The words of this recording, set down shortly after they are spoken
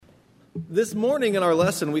This morning in our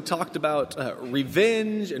lesson, we talked about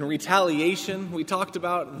revenge and retaliation. We talked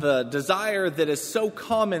about the desire that is so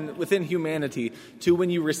common within humanity to, when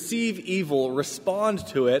you receive evil, respond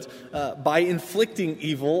to it by inflicting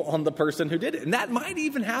evil on the person who did it. And that might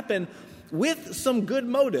even happen with some good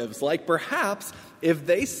motives, like perhaps if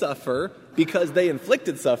they suffer because they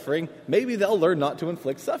inflicted suffering, maybe they'll learn not to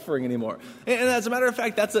inflict suffering anymore. And as a matter of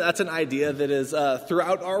fact, that's an idea that is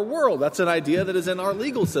throughout our world. That's an idea that is in our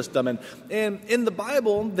legal system. And in the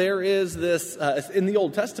Bible, there is this, in the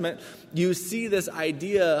Old Testament, you see this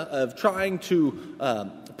idea of trying to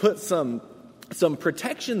put some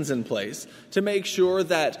protections in place to make sure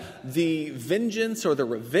that the vengeance or the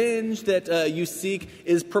revenge that you seek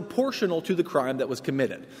is proportional to the crime that was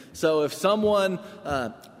committed. So if someone,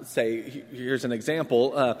 say, here's an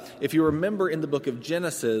example, if you remember in the book of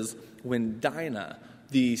Genesis, when Dinah,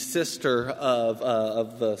 the sister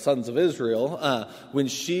of the sons of Israel, when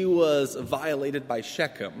she was violated by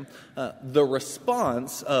Shechem, the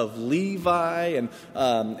response of Levi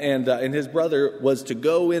and his brother was to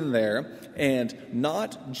go in there and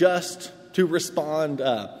not just to respond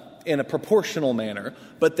in a proportional manner,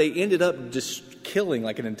 but they ended up just killing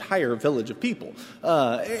like an entire village of people.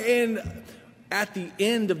 And at the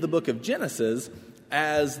end of the book of Genesis,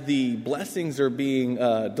 as the blessings are being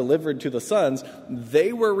delivered to the sons,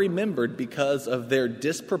 they were remembered because of their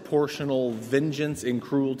disproportional vengeance and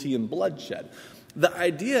cruelty and bloodshed. The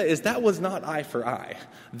idea is that was not eye for eye.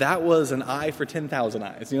 That was an eye for 10,000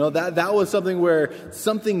 eyes. You know, that was something where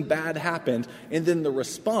something bad happened, and then the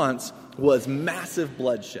response was massive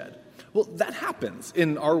bloodshed. Well, that happens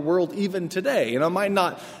in our world even today. And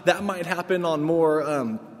that might happen on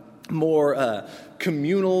more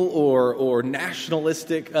communal or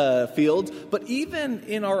nationalistic fields, but even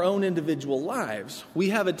in our own individual lives, we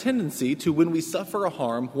have a tendency to, when we suffer a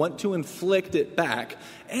harm, want to inflict it back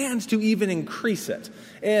and to even increase it.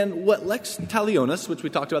 And what lex talionis, which we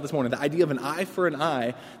talked about this morning, the idea of an eye for an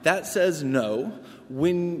eye, that says no.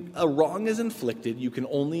 When a wrong is inflicted, you can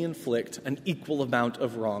only inflict an equal amount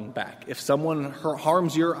of wrong back. If someone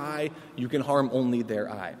harms your eye, you can harm only their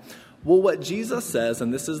eye. Well, what Jesus says,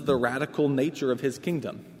 and this is the radical nature of his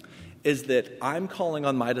kingdom, is that I'm calling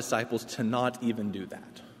on my disciples to not even do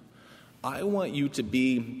that. I want you to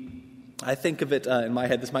be, I think of it in my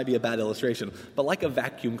head, this might be a bad illustration, but like a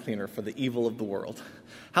vacuum cleaner for the evil of the world.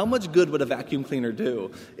 How much good would a vacuum cleaner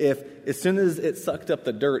do if, as soon as it sucked up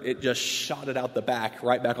the dirt, it just shot it out the back,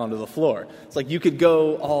 right back onto the floor? It's like you could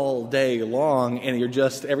go all day long, and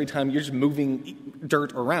every time you're just moving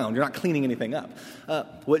dirt around. You're not cleaning anything up.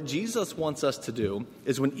 What Jesus wants us to do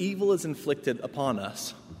is, when evil is inflicted upon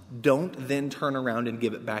us, don't then turn around and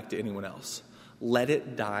give it back to anyone else. Let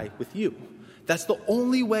it die with you. That's the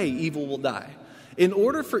only way evil will die. In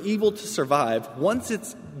order for evil to survive, once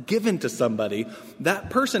it's given to somebody, that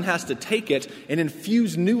person has to take it and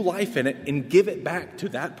infuse new life in it and give it back to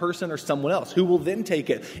that person or someone else, who will then take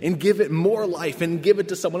it and give it more life and give it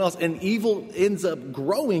to someone else. And evil ends up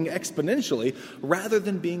growing exponentially rather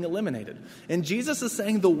than being eliminated. And Jesus is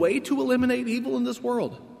saying the way to eliminate evil in this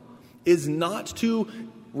world is not to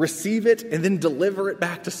receive it and then deliver it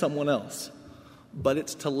back to someone else, but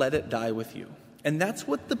it's to let it die with you. And that's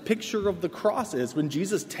what the picture of the cross is, when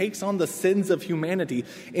Jesus takes on the sins of humanity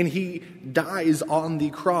and he dies on the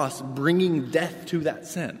cross, bringing death to that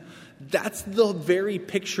sin. That's the very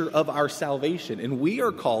picture of our salvation. And we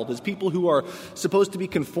are called, as people who are supposed to be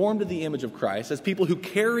conformed to the image of Christ, as people who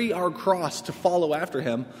carry our cross to follow after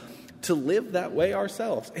him, to live that way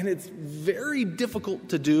ourselves. And it's very difficult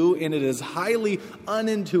to do, and it is highly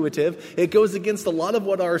unintuitive. It goes against a lot of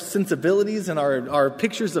what our sensibilities and our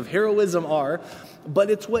pictures of heroism are, but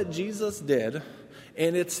it's what Jesus did,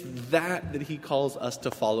 and it's that he calls us to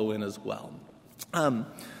follow in as well.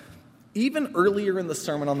 Even earlier in the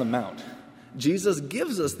Sermon on the Mount, Jesus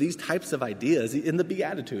gives us these types of ideas in the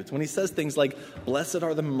Beatitudes, when he says things like, "Blessed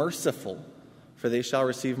are the merciful, for they shall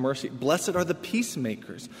receive mercy. Blessed are the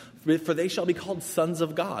peacemakers, for they shall be called sons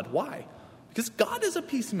of God." Why? Because God is a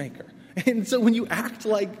peacemaker. And so when you act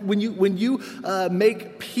like, when you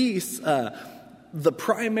make peace the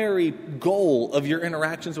primary goal of your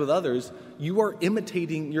interactions with others, you are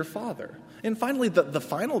imitating your Father. And finally, the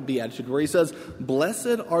final beatitude, where he says,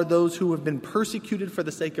 "Blessed are those who have been persecuted for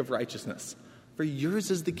the sake of righteousness, for yours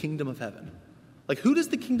is the kingdom of heaven." Like, who does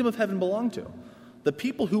the kingdom of heaven belong to? The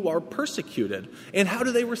people who are persecuted. And how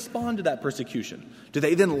do they respond to that persecution? Do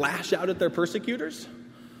they then lash out at their persecutors?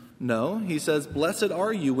 No, he says, "Blessed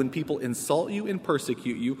are you when people insult you and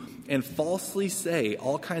persecute you and falsely say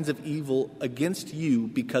all kinds of evil against you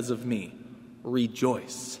because of me.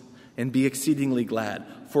 Rejoice and be exceedingly glad,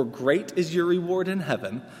 for great is your reward in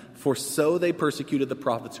heaven, for so they persecuted the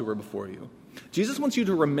prophets who were before you. Jesus wants you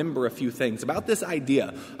to remember a few things about this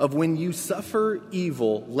idea of when you suffer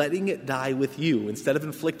evil, letting it die with you instead of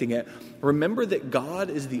inflicting it. Remember that God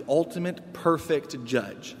is the ultimate perfect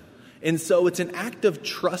judge. And so it's an act of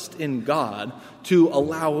trust in God to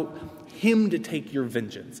allow him to take your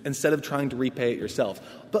vengeance instead of trying to repay it yourself.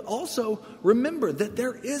 But also remember that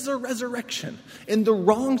there is a resurrection, and the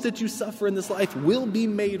wrongs that you suffer in this life will be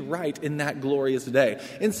made right in that glorious day.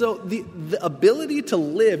 And so the ability to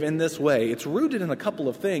live in this way, it's rooted in a couple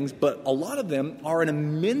of things, but a lot of them are an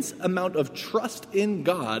immense amount of trust in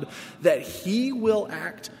God that he will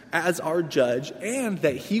act as our judge and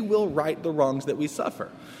that he will right the wrongs that we suffer.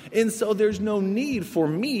 And so there's no need for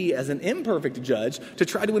me as an imperfect judge to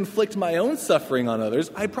try to inflict my own suffering on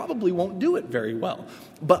others. I probably won't do it very well.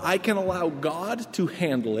 But I can allow God to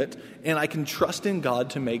handle it, and I can trust in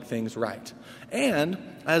God to make things right. And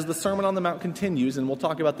as the Sermon on the Mount continues, and we'll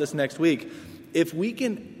talk about this next week, if we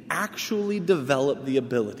can actually develop the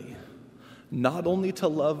ability not only to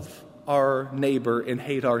love our neighbor and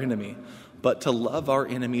hate our enemy, but to love our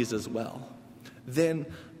enemies as well, then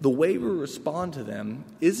the way we respond to them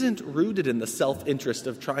isn't rooted in the self-interest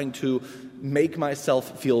of trying to make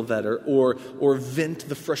myself feel better or vent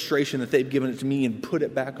the frustration that they've given it to me and put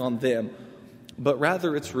it back on them, but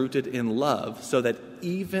rather it's rooted in love, so that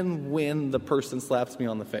even when the person slaps me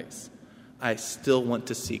on the face, I still want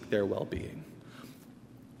to seek their well-being.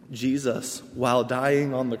 Jesus, while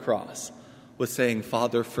dying on the cross, was saying,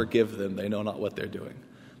 "Father, forgive them. They know not what they're doing."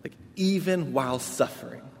 Like, even while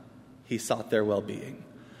suffering, he sought their well-being.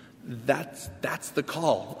 That's the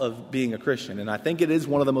call of being a Christian. And I think it is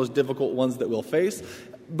one of the most difficult ones that we'll face,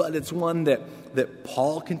 but it's one that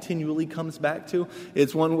Paul continually comes back to.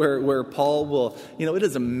 It's one where Paul will, it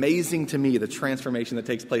is amazing to me the transformation that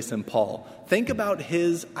takes place in Paul. Think about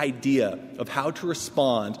his idea of how to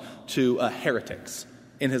respond to heretics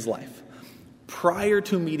in his life. Prior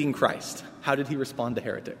to meeting Christ, how did he respond to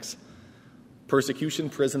heretics? Persecution,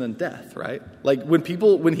 prison, and death, right? Like when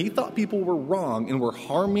he thought people were wrong and were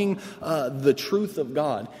harming the truth of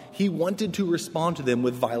God, he wanted to respond to them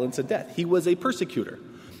with violence and death. He was a persecutor.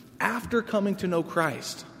 After coming to know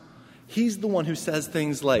Christ, he's the one who says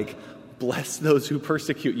things like, "Bless those who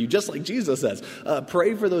persecute you," just like Jesus says.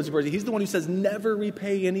 Pray for those who persecute. He's the one who says, "Never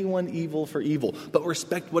repay anyone evil for evil, but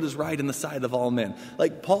respect what is right in the sight of all men."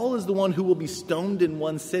 Like, Paul is the one who will be stoned in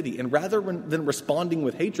one city, and rather than responding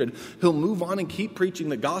with hatred, he'll move on and keep preaching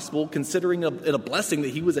the gospel, considering it a blessing that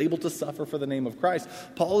he was able to suffer for the name of Christ.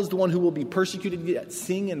 Paul is the one who will be persecuted yet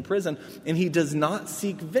seeing in prison, and he does not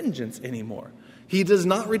seek vengeance anymore. He does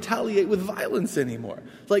not retaliate with violence anymore.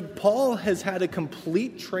 Like, Paul has had a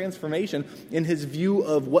complete transformation in his view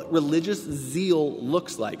of what religious zeal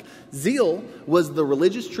looks like. Zeal was the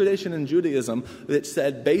religious tradition in Judaism that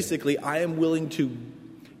said, basically, I am willing to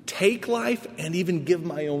take life and even give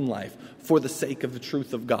my own life for the sake of the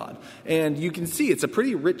truth of God. And you can see it's a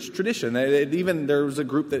pretty rich tradition. Even there was a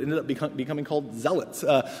group that ended up becoming called zealots.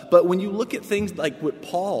 But when you look at things like with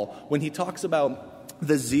Paul, when he talks about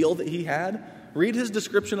the zeal that he had, read his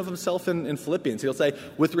description of himself in Philippians. He'll say,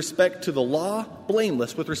 with respect to the law,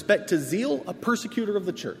 blameless. With respect to zeal, a persecutor of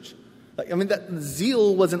the church. That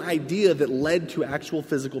zeal was an idea that led to actual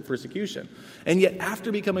physical persecution. And yet,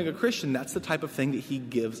 after becoming a Christian, that's the type of thing that he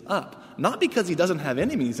gives up. Not because he doesn't have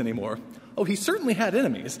enemies anymore. Oh, he certainly had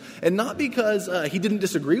enemies. And not because he didn't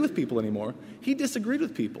disagree with people anymore. He disagreed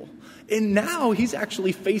with people. And now he's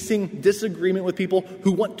actually facing disagreement with people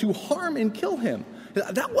who want to harm and kill him.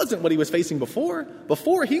 That wasn't what he was facing before.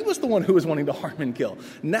 Before, he was the one who was wanting to harm and kill.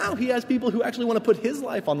 Now he has people who actually want to put his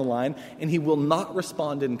life on the line, and he will not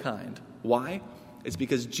respond in kind. Why? It's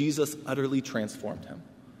because Jesus utterly transformed him.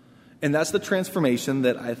 And that's the transformation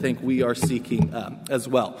that I think we are seeking as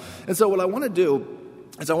well. And so what I want to do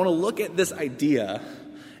is I want to look at this idea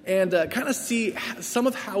and kind of see some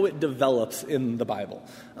of how it develops in the Bible.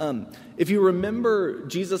 If you remember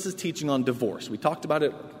Jesus' teaching on divorce, we talked about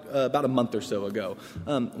it about a month or so ago.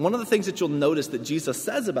 One of the things that you'll notice that Jesus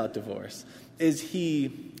says about divorce is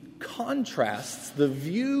he contrasts the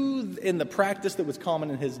view and the practice that was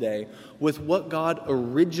common in his day with what God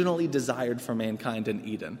originally desired for mankind in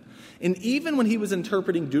Eden. And even when he was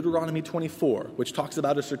interpreting Deuteronomy 24, which talks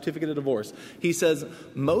about a certificate of divorce, he says,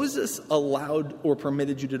 Moses allowed or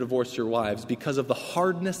permitted you to divorce your wives because of the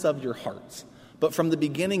hardness of your hearts. But from the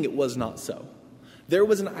beginning, it was not so. There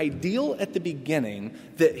was an ideal at the beginning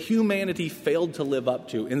that humanity failed to live up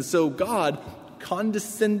to. And so God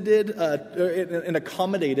condescended and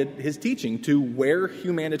accommodated his teaching to where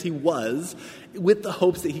humanity was with the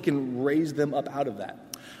hopes that he can raise them up out of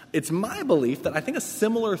that. It's my belief that I think a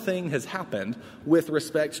similar thing has happened with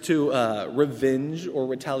respect to revenge or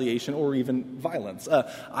retaliation or even violence.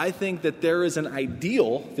 I think that there is an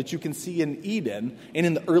ideal that you can see in Eden and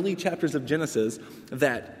in the early chapters of Genesis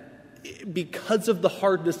that, because of the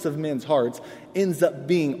hardness of men's hearts, ends up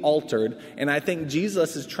being altered. And I think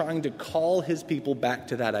Jesus is trying to call his people back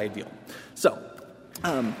to that ideal. So,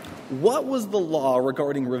 what was the law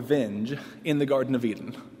regarding revenge in the Garden of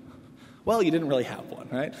Eden? Well, you didn't really have one,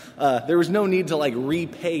 right? There was no need to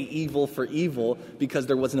repay evil for evil because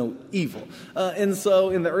there was no evil. And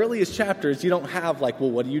so in the earliest chapters, you don't have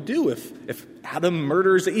well, what do you do if Adam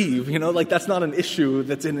murders Eve? That's not an issue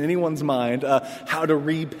that's in anyone's mind, how to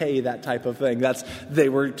repay that type of thing. They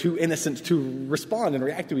were too innocent to respond and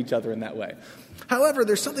react to each other in that way. However,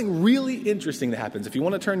 there's something really interesting that happens. If you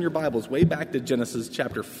want to turn your Bibles way back to Genesis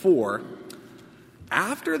chapter 4,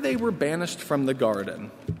 after they were banished from the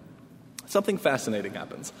garden, something fascinating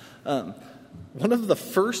happens. One of the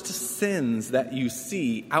first sins that you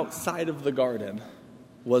see outside of the garden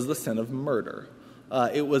was the sin of murder.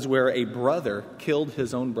 It was where a brother killed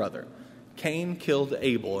his own brother. Cain killed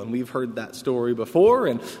Abel, and we've heard that story before,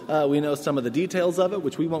 and we know some of the details of it,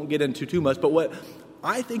 which we won't get into too much. But what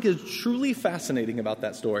I think is truly fascinating about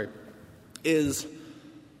that story is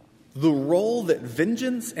the role that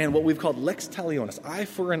vengeance and what we've called lex talionis, eye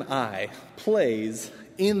for an eye, plays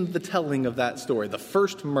in the telling of that story, the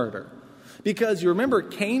first murder. Because you remember,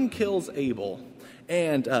 Cain kills Abel,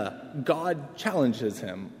 and God challenges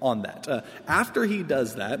him on that. After he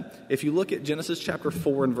does that, if you look at Genesis chapter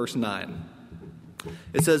 4 and verse 9,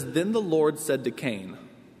 it says, "Then the Lord said to Cain,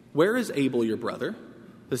 'Where is Abel your brother?'"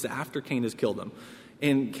 This is after Cain has killed him.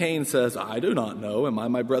 And Cain says, "I do not know. Am I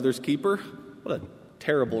my brother's keeper?" What a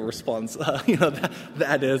terrible response.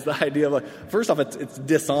 That is the idea of first off, it's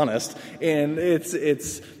dishonest, and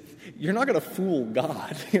it's you're not going to fool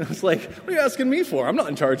God. It's what are you asking me for? I'm not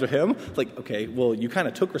in charge of him. It's okay, well, you kind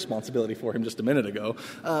of took responsibility for him just a minute ago.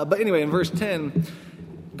 But anyway, in verse 10,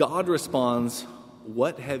 God responds,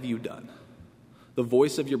 "What have you done? The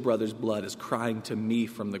voice of your brother's blood is crying to me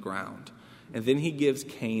from the ground." And then he gives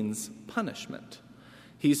Cain's punishment.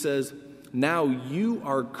 He says, "Now you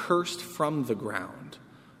are cursed from the ground,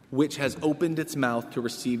 which has opened its mouth to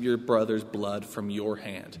receive your brother's blood from your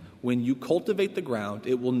hand. When you cultivate the ground,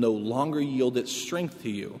 it will no longer yield its strength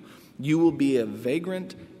to you. You will be a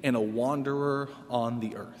vagrant and a wanderer on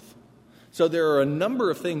the earth." So there are a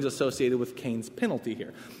number of things associated with Cain's penalty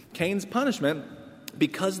here. Cain's punishment,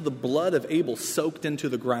 because the blood of Abel soaked into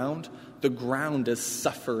the ground is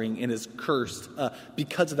suffering and is cursed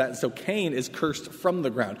because of that. And so Cain is cursed from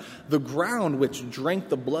the ground. The ground which drank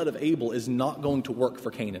the blood of Abel is not going to work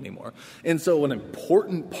for Cain anymore. And so an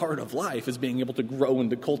important part of life is being able to grow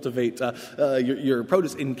and to cultivate your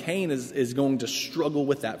produce. And Cain is going to struggle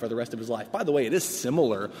with that for the rest of his life. By the way, it is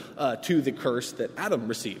similar to the curse that Adam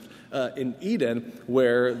received in Eden,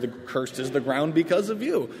 where the curse is the ground because of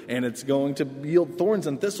you. And it's going to yield thorns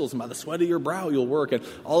and thistles, and by the sweat of your brow you'll work, and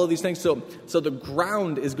all of these things. So the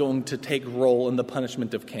ground is going to take role in the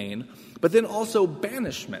punishment of Cain. But then also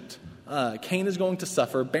banishment. Cain is going to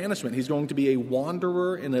suffer banishment. He's going to be a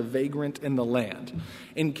wanderer and a vagrant in the land.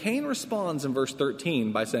 And Cain responds in verse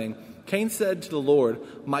 13 by saying, "Cain said to the Lord,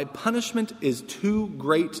 'My punishment is too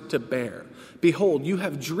great to bear. Behold, you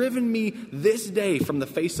have driven me this day from the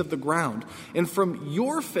face of the ground, and from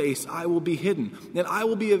your face I will be hidden, and I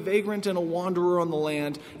will be a vagrant and a wanderer on the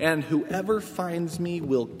land, and whoever finds me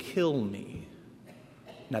will kill me.'"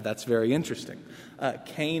 Now that's very interesting.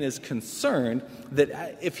 Cain is concerned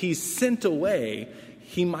that if he's sent away,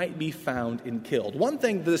 he might be found and killed. One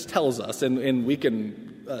thing this tells us, and we can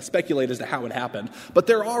speculate as to how it happened, but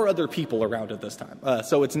there are other people around at this time.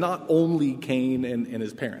 So it's not only Cain and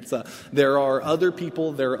his parents. There are other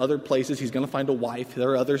people, there are other places. He's going to find a wife.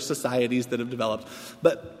 There are other societies that have developed.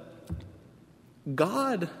 But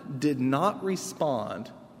God did not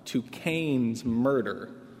respond to Cain's murder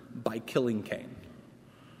by killing Cain.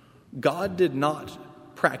 God did not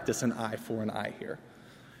practice an eye for an eye here.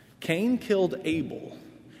 Cain killed Abel,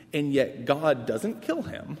 and yet God doesn't kill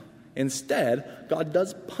him. Instead, God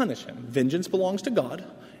does punish him. Vengeance belongs to God,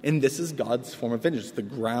 and this is God's form of vengeance. The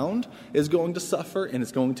ground is going to suffer, and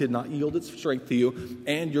it's going to not yield its strength to you,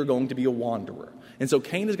 and you're going to be a wanderer. And so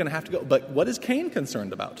Cain is going to have to go. But what is Cain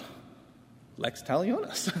concerned about? Lex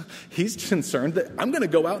talionis. He's concerned that I'm going to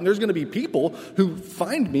go out and there's going to be people who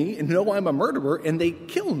find me and know I'm a murderer and they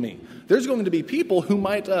kill me. There's going to be people who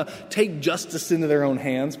might take justice into their own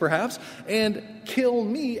hands, perhaps, and kill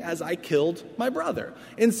me as I killed my brother.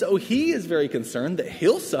 And so he is very concerned that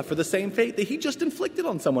he'll suffer the same fate that he just inflicted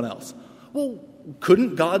on someone else. Well,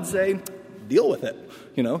 couldn't God say, deal with it.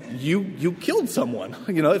 You killed someone.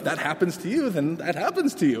 If that happens to you, then that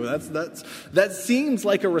happens to you. That seems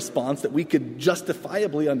like a response that we could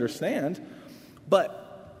justifiably understand. But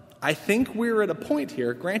I think we're at a point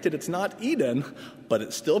here, granted it's not Eden, but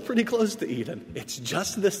it's still pretty close to Eden. It's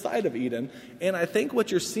just this side of Eden. And I think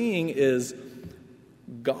what you're seeing is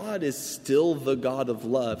God is still the God of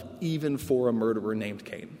love, even for a murderer named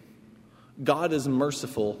Cain. God is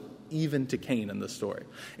merciful even to Cain in this story.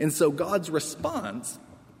 And so God's response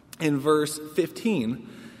in verse 15,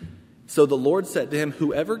 so the Lord said to him,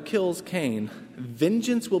 whoever kills Cain,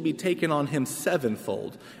 vengeance will be taken on him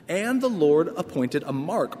sevenfold. And the Lord appointed a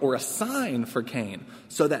mark or a sign for Cain,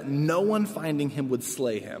 so that no one finding him would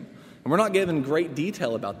slay him. And we're not given great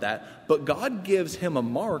detail about that, but God gives him a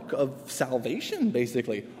mark of salvation,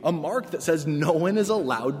 basically. A mark that says no one is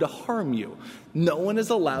allowed to harm you. No one is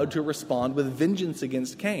allowed to respond with vengeance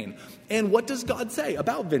against Cain. And what does God say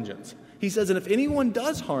about vengeance? He says, and if anyone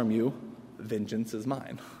does harm you, vengeance is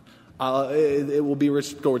mine. It will be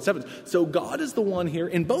restored seven. So God is the one here,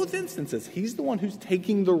 in both instances, he's the one who's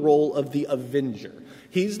taking the role of the avenger.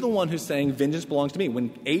 He's the one who's saying, vengeance belongs to me.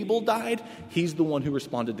 When Abel died, he's the one who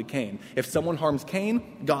responded to Cain. If someone harms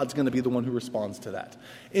Cain, God's going to be the one who responds to that.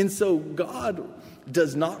 And so God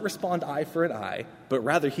does not respond eye for an eye, but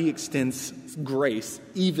rather he extends grace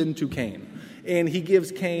even to Cain. And he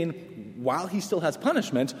gives Cain, while he still has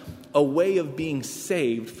punishment, a way of being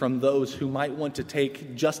saved from those who might want to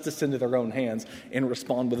take justice into their own hands and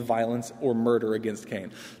respond with violence or murder against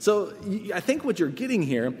Cain. So I think what you're getting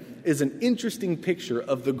here is an interesting picture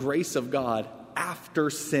of the grace of God after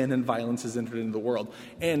sin and violence has entered into the world.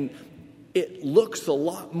 And it looks a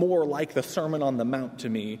lot more like the Sermon on the Mount to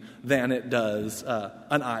me than it does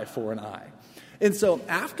an eye for an eye. And so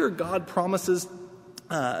after God promises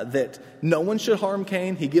that no one should harm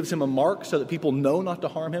Cain, he gives him a mark so that people know not to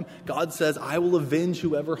harm him. God says, I will avenge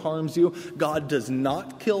whoever harms you. God does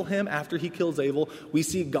not kill him after he kills Abel. We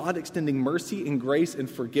see God extending mercy and grace and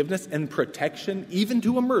forgiveness and protection even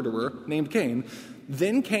to a murderer named Cain.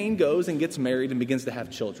 Then Cain goes and gets married and begins to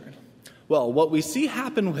have children. Well, what we see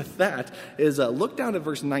happen with that is, look down at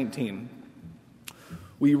verse 19.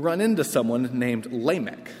 We run into someone named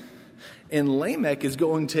Lamech. And Lamech is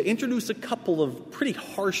going to introduce a couple of pretty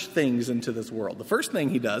harsh things into this world. The first thing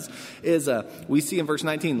he does is, we see in verse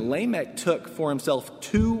 19, Lamech took for himself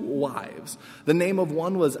 2 wives. The name of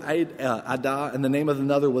one was Adah, and the name of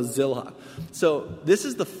another was Zillah. So this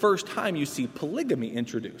is the first time you see polygamy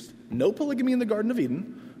introduced. No polygamy in the Garden of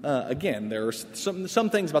Eden. Again, there are some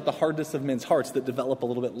things about the hardness of men's hearts that develop a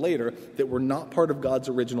little bit later that were not part of God's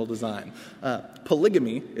original design.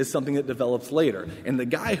 Polygamy is something that develops later. And the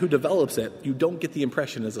guy who develops it, you don't get the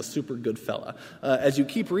impression is a super good fella. As you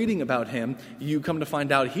keep reading about him, you come to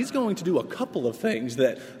find out he's going to do a couple of things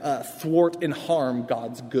that thwart and harm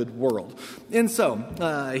God's good world. And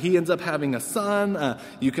so he ends up having a son.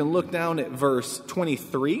 You can look down at verse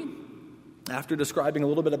 23. After describing a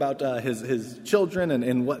little bit about his children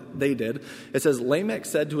and what they did, it says, Lamech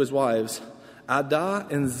said to his wives, Adah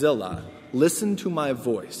and Zillah, listen to my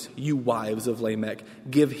voice, you wives of Lamech,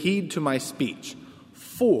 give heed to my speech.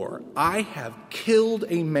 For I have killed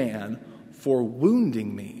a man for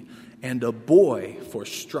wounding me, and a boy for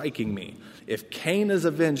striking me. If Cain is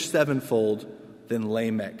avenged sevenfold, then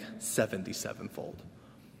Lamech 77-fold.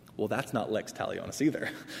 Well, that's not lex talionis either.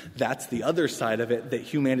 That's the other side of it that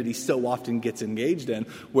humanity so often gets engaged in,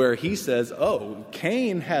 where he says, oh,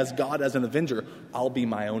 Cain has God as an avenger. I'll be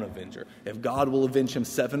my own avenger. If God will avenge him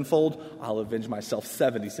sevenfold, I'll avenge myself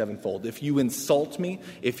 77-fold. If you insult me,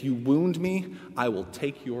 if you wound me, I will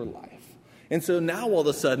take your life. And so now all of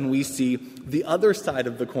a sudden we see the other side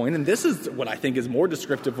of the coin, and this is what I think is more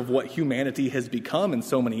descriptive of what humanity has become in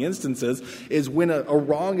so many instances, is when a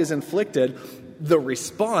wrong is inflicted, the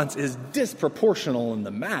response is disproportional in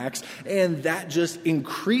the max, and that just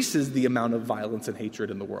increases the amount of violence and hatred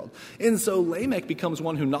in the world. And so Lamech becomes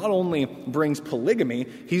one who not only brings polygamy,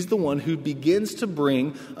 he's the one who begins to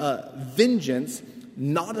bring vengeance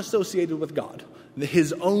not associated with God,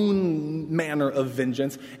 his own manner of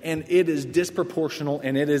vengeance, and it is disproportional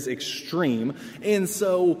and it is extreme. And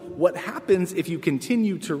so what happens if you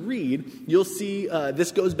continue to read, you'll see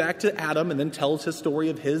this goes back to Adam and then tells his story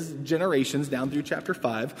of his generations down through chapter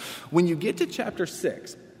 5. When you get to chapter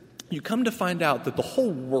 6, you come to find out that the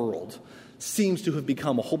whole world seems to have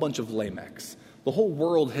become a whole bunch of Lamechs. The whole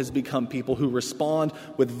world has become people who respond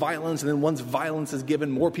with violence, and then once violence is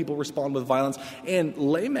given, more people respond with violence. And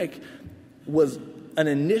Lamech was an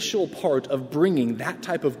initial part of bringing that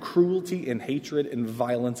type of cruelty and hatred and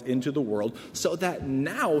violence into the world, so that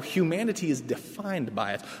now humanity is defined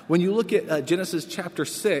by it. When you look at Genesis chapter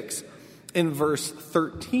 6, in verse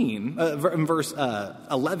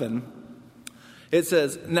 11, it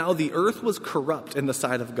says, "Now the earth was corrupt in the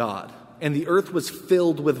sight of God, and the earth was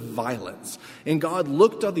filled with violence. And God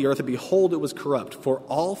looked on the earth, and behold, it was corrupt, for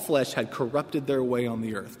all flesh had corrupted their way on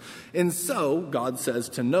the earth. And so God says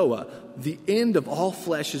to Noah, the end of all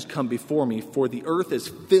flesh has come before me, for the earth is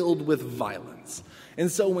filled with violence."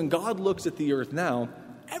 And so when God looks at the earth now,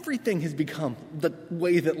 everything has become the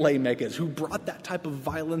way that Lamech is, who brought that type of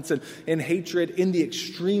violence and hatred in the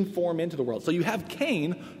extreme form into the world. So you have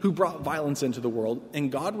Cain, who brought violence into the world, and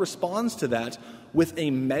God responds to that with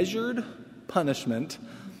a measured punishment,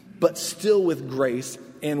 but still with grace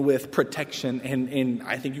and with protection, and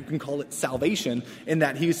I think you can call it salvation, in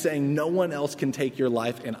that he's saying, no one else can take your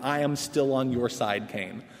life, and I am still on your side,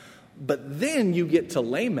 Cain. But then you get to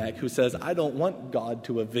Lamech, who says, I don't want God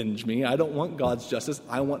to avenge me. I don't want God's justice.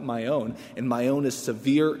 I want my own. And my own is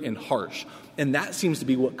severe and harsh. And that seems to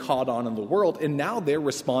be what caught on in the world. And now they're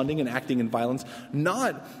responding and acting in violence,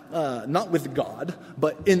 not with God,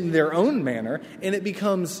 but in their own manner. And it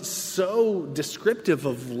becomes so descriptive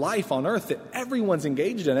of life on earth that everyone's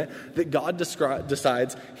engaged in it, that God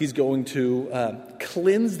decides he's going to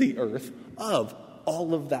cleanse the earth of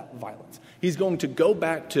all of that violence. He's going to go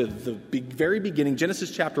back to the very beginning, Genesis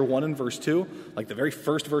chapter 1 and verse 2, like the very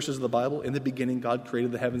first verses of the Bible. In the beginning, God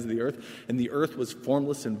created the heavens and the earth was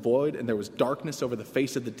formless and void, and there was darkness over the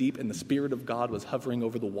face of the deep, and the Spirit of God was hovering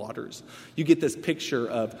over the waters. You get this picture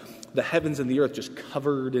of the heavens and the earth just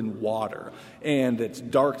covered in water, and it's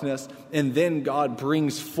darkness, and then God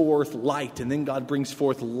brings forth light, and then God brings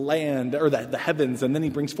forth land, or the heavens, and then he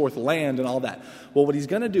brings forth land and all that. Well, what he's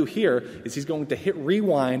going to do here is he's going to hit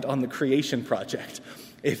rewind on the creation project.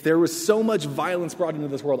 If there was so much violence brought into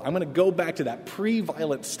this world, I'm going to go back to that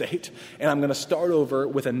pre-violent state, and I'm going to start over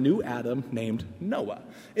with a new Adam named Noah.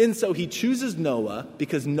 And so he chooses Noah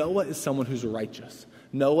because Noah is someone who's righteous.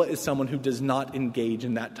 Noah is someone who does not engage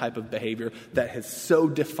in that type of behavior that has so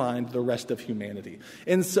defined the rest of humanity.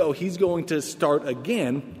 And so he's going to start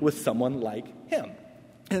again with someone like him.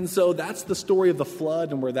 And so that's the story of the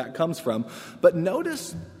flood and where that comes from. But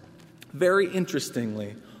notice, very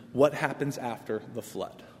interestingly, what happens after the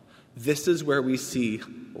flood. This is where we see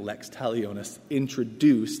Lex Talionis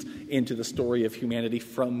introduced into the story of humanity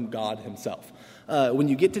from God himself. When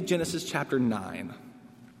you get to Genesis chapter 9,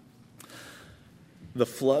 the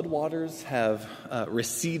flood waters have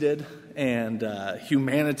receded, and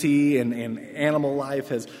humanity and animal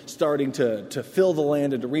life is starting to fill the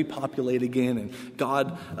land and to repopulate again. And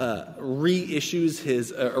God reissues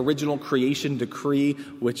his original creation decree,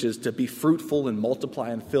 which is to be fruitful and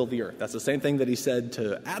multiply and fill the earth. That's the same thing that he said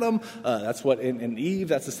to Adam. That's what in Eve.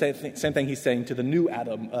 That's the same thing he's saying to the new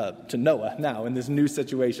Adam, to Noah now in this new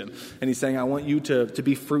situation. And he's saying, I want you to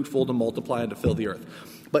be fruitful, to multiply, and to fill the earth.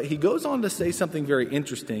 But he goes on to say something very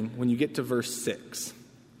interesting when you get to verse 6.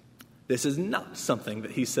 This is not something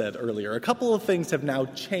that he said earlier. A couple of things have now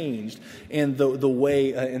changed in the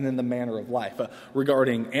way and in the manner of life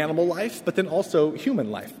regarding animal life, but then also human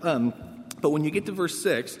life. But when you get to verse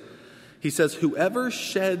 6, he says, whoever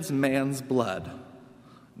sheds man's blood,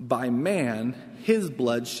 by man his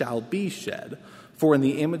blood shall be shed. For in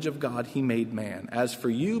the image of God he made man. As for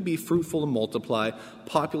you, be fruitful and multiply,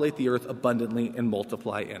 populate the earth abundantly and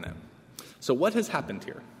multiply in it. So what has happened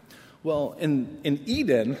here? Well, in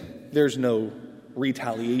Eden, there's no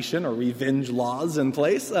retaliation or revenge laws in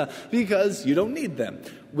place because you don't need them.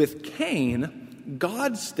 With Cain,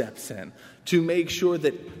 God steps in to make sure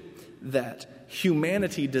that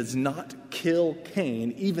humanity does not kill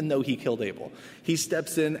Cain, even though he killed Abel. He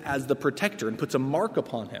steps in as the protector and puts a mark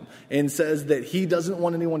upon him and says that he doesn't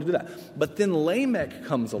want anyone to do that. But then Lamech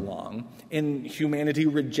comes along, and humanity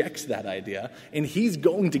rejects that idea, and he's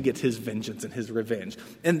going to get his vengeance and his revenge.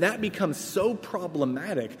 And that becomes so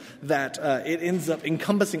problematic that it ends up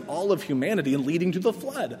encompassing all of humanity and leading to the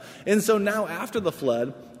flood. And so now after the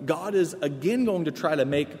flood, God is again going to try to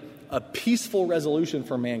make a peaceful resolution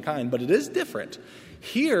for mankind, but it is different.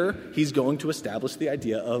 Here, he's going to establish the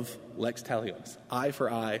idea of lex talionis, eye for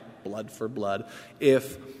eye, blood for blood.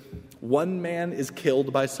 If one man is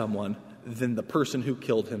killed by someone, then the person who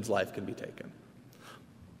killed him's life can be taken.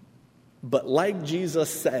 But like Jesus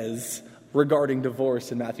says regarding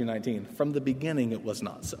divorce in Matthew 19, from the beginning it was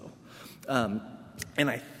not so. And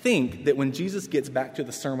I think that when Jesus gets back to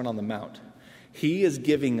the Sermon on the Mount, he is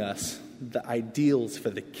giving us the ideals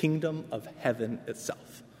for the kingdom of heaven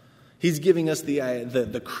itself. He's giving us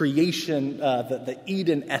the creation, the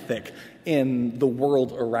Eden ethic in the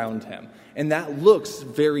world around him. And that looks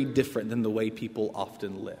very different than the way people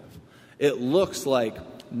often live. It looks like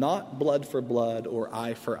not blood for blood or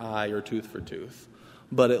eye for eye or tooth for tooth,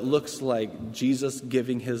 but it looks like Jesus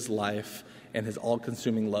giving his life and his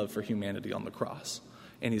all-consuming love for humanity on the cross.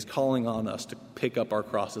 And he's calling on us to pick up our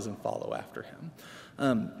crosses and follow after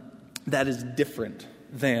him. That is different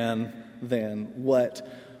than what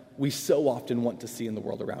we so often want to see in the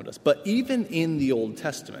world around us. But even in the Old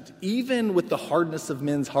Testament, even with the hardness of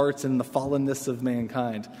men's hearts and the fallenness of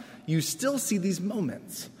mankind, you still see these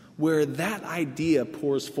moments where that idea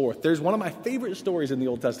pours forth. There's one of my favorite stories in the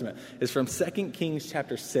Old Testament is from 2 Kings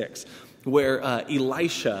chapter 6, where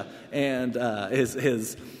Elisha and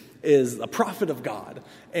is a prophet of God,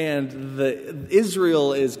 and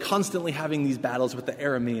Israel is constantly having these battles with the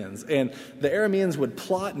Arameans, and the Arameans would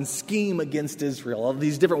plot and scheme against Israel, all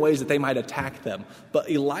these different ways that they might attack them.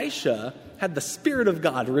 But Elisha had the Spirit of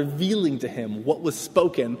God revealing to him what was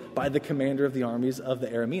spoken by the commander of the armies of the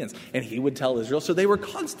Arameans, and he would tell Israel. So they were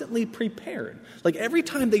constantly prepared. Like every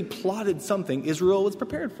time they plotted something, Israel was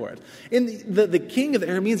prepared for it. And the king of the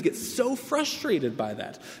Arameans gets so frustrated by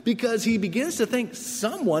that because he begins to think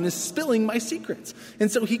someone is spilling my secrets. And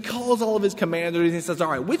so he calls all of his commanders and he says, all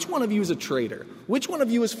right, which one of you is a traitor? Which one of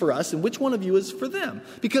you is for us and which one of you is for them?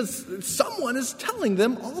 Because someone is telling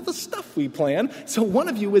them all the stuff we plan, so one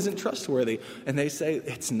of you isn't trustworthy. And they say,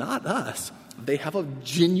 it's not us. They have a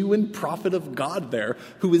genuine prophet of God there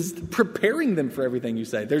who is preparing them for everything you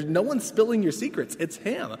say. There's no one spilling your secrets. It's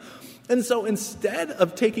him. And so instead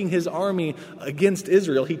of taking his army against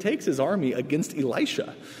Israel, he takes his army against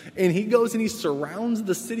Elisha. And he goes and he surrounds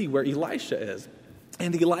the city where Elisha is.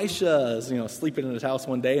 And Elisha is, sleeping in his house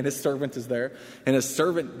one day, and his servant is there. And his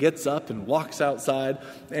servant gets up and walks outside,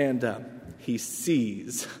 and he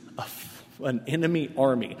sees an enemy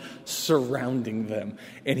army surrounding them.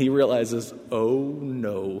 And he realizes, oh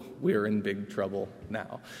no, we're in big trouble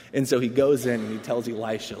now. And so he goes in and he tells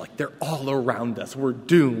Elisha, they're all around us. We're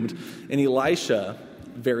doomed. And Elisha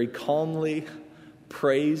very calmly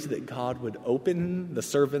prays that God would open the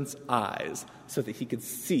servant's eyes so that he could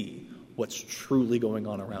see what's truly going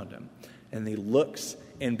on around him. And he looks,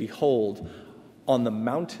 and behold, on the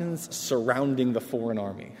mountains surrounding the foreign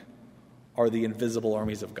army are the invisible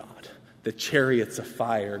armies of God. The chariots of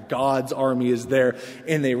fire, God's army is there,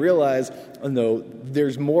 and they realize, no,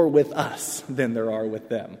 there's more with us than there are with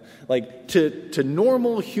them. To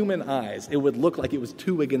normal human eyes, it would look like it was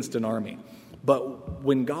two against an army. But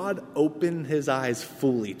when God opened his eyes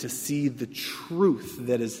fully to see the truth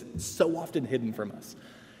that is so often hidden from us,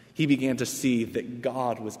 he began to see that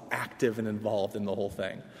God was active and involved in the whole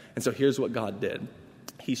thing. And so here's what God did.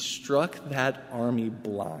 He struck that army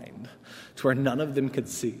blind to where none of them could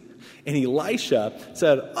see. And Elisha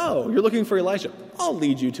said, oh, you're looking for Elisha. I'll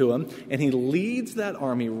lead you to him. And he leads that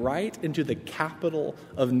army right into the capital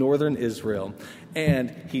of northern Israel.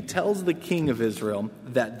 And he tells the king of Israel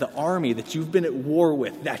that the army that you've been at war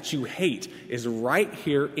with, that you hate, is right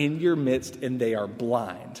here in your midst, and they are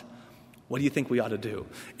blind. What do you think we ought to do?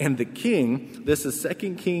 And the king, this is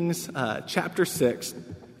 2 Kings chapter 6,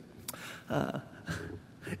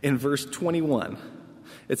 in verse 21.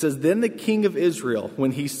 It says, then the king of Israel,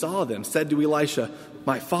 when he saw them, said to Elisha,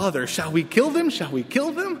 my father, shall we kill them? Shall we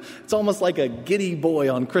kill them? It's almost like a giddy boy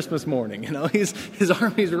on Christmas morning. His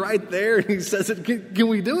army's right there, and he says, can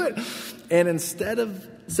we do it? And instead of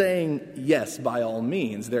saying, yes, by all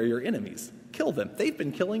means, they're your enemies, kill them. They've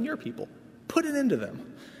been killing your people. Put an end to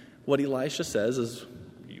them. What Elisha says is,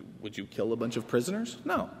 would you kill a bunch of prisoners?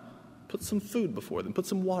 No. Put some food before them. Put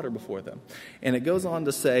some water before them. And it goes on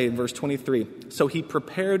to say in verse 23, so he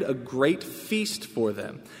prepared a great feast for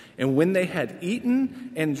them. And when they had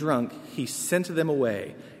eaten and drunk, he sent them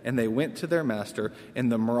away. And they went to their master,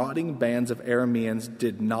 and the marauding bands of Arameans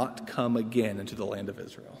did not come again into the land of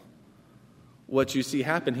Israel. What you see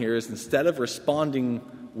happen here is instead of responding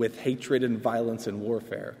with hatred and violence and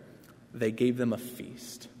warfare, they gave them a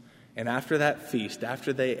feast. And after that feast,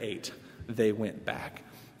 after they ate, they went back.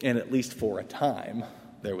 And at least for a time,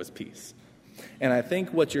 there was peace. And I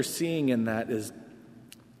think what you're seeing in that is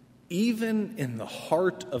even in the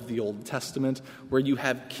heart of the Old Testament, where you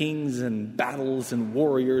have kings and battles and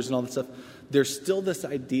warriors and all that stuff, there's still this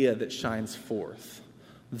idea that shines forth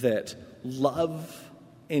that love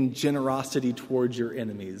and generosity towards your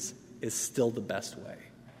enemies is still the best way.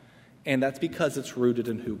 And that's because it's rooted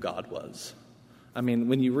in who God was. I mean,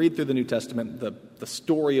 when you read through the New Testament, the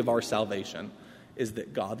story of our salvation is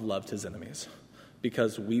that God loved his enemies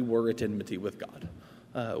because we were at enmity with God.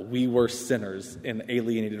 We were sinners and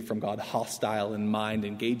alienated from God, hostile in mind,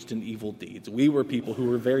 engaged in evil deeds. We were people who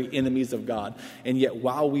were very enemies of God. And yet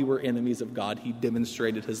while we were enemies of God, he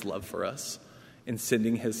demonstrated his love for us in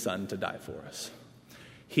sending his son to die for us.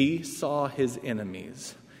 He saw his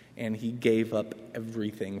enemies and he gave up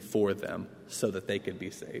everything for them so that they could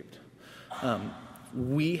be saved.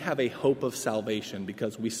 We have a hope of salvation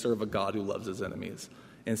because we serve a God who loves his enemies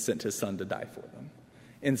and sent his son to die for them.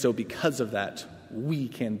 And so because of that, we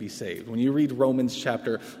can be saved. When you read Romans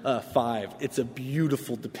chapter 5, it's a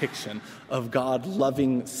beautiful depiction of God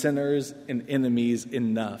loving sinners and enemies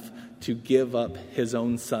enough to give up his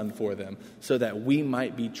own son for them so that we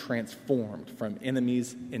might be transformed from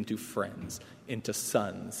enemies into friends, into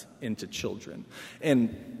sons, into children.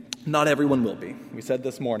 And not everyone will be. We said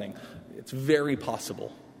this morning, it's very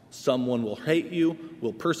possible someone will hate you,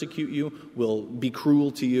 will persecute you, will be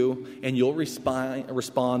cruel to you, and you'll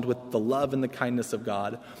respond with the love and the kindness of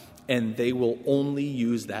God, and they will only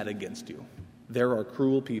use that against you. There are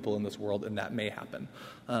cruel people in this world, and that may happen.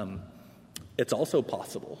 It's also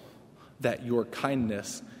possible that your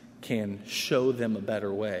kindness can show them a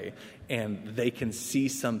better way, and they can see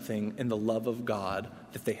something in the love of God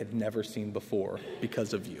that they had never seen before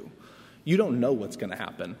because of you. You don't know what's going to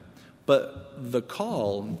happen. But the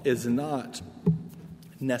call is not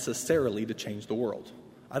necessarily to change the world.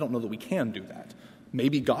 I don't know that we can do that.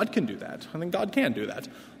 Maybe God can do that. I think God can do that.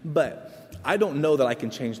 But I don't know that I can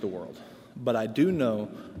change the world. But I do know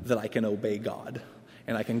that I can obey God,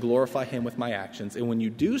 and I can glorify him with my actions. And when you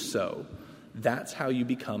do so, that's how you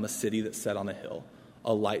become a city that's set on a hill,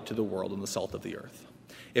 a light to the world and the salt of the earth.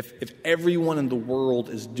 If everyone in the world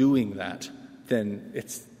is doing that, then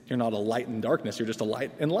you're not a light in darkness, you're just a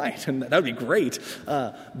light in light, and that would be great.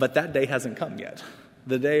 But that day hasn't come yet.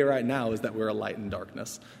 The day right now is that we're a light in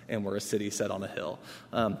darkness, and we're a city set on a hill.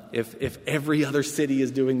 If every other city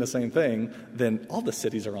is doing the same thing, then all the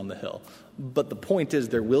cities are on the hill. But the point is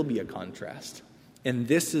there will be a contrast. And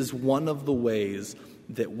this is one of the ways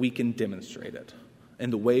that we can demonstrate it.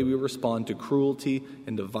 And the way we respond to cruelty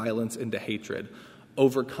and to violence and to hatred,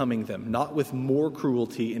 overcoming them, not with more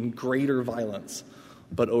cruelty and greater violence,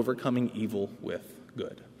 but overcoming evil with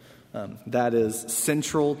good. That is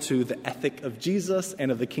central to the ethic of Jesus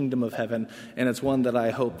and of the kingdom of heaven, and it's one that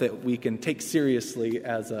I hope that we can take seriously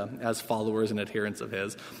as followers and adherents of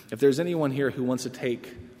his. If there's anyone here who wants to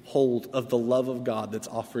take hold of the love of God that's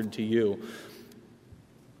offered to you,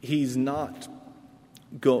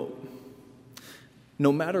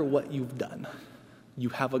 no matter what you've done, you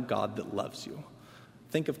have a God that loves you.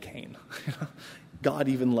 Think of Cain. God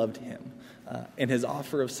even loved him. And his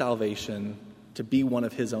offer of salvation to be one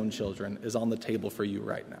of his own children is on the table for you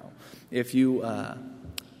right now. If you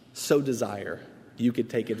so desire, you could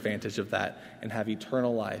take advantage of that and have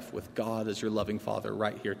eternal life with God as your loving Father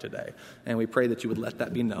right here today. And we pray that you would let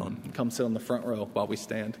that be known. Come sit on the front row while we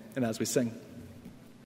stand and as we sing.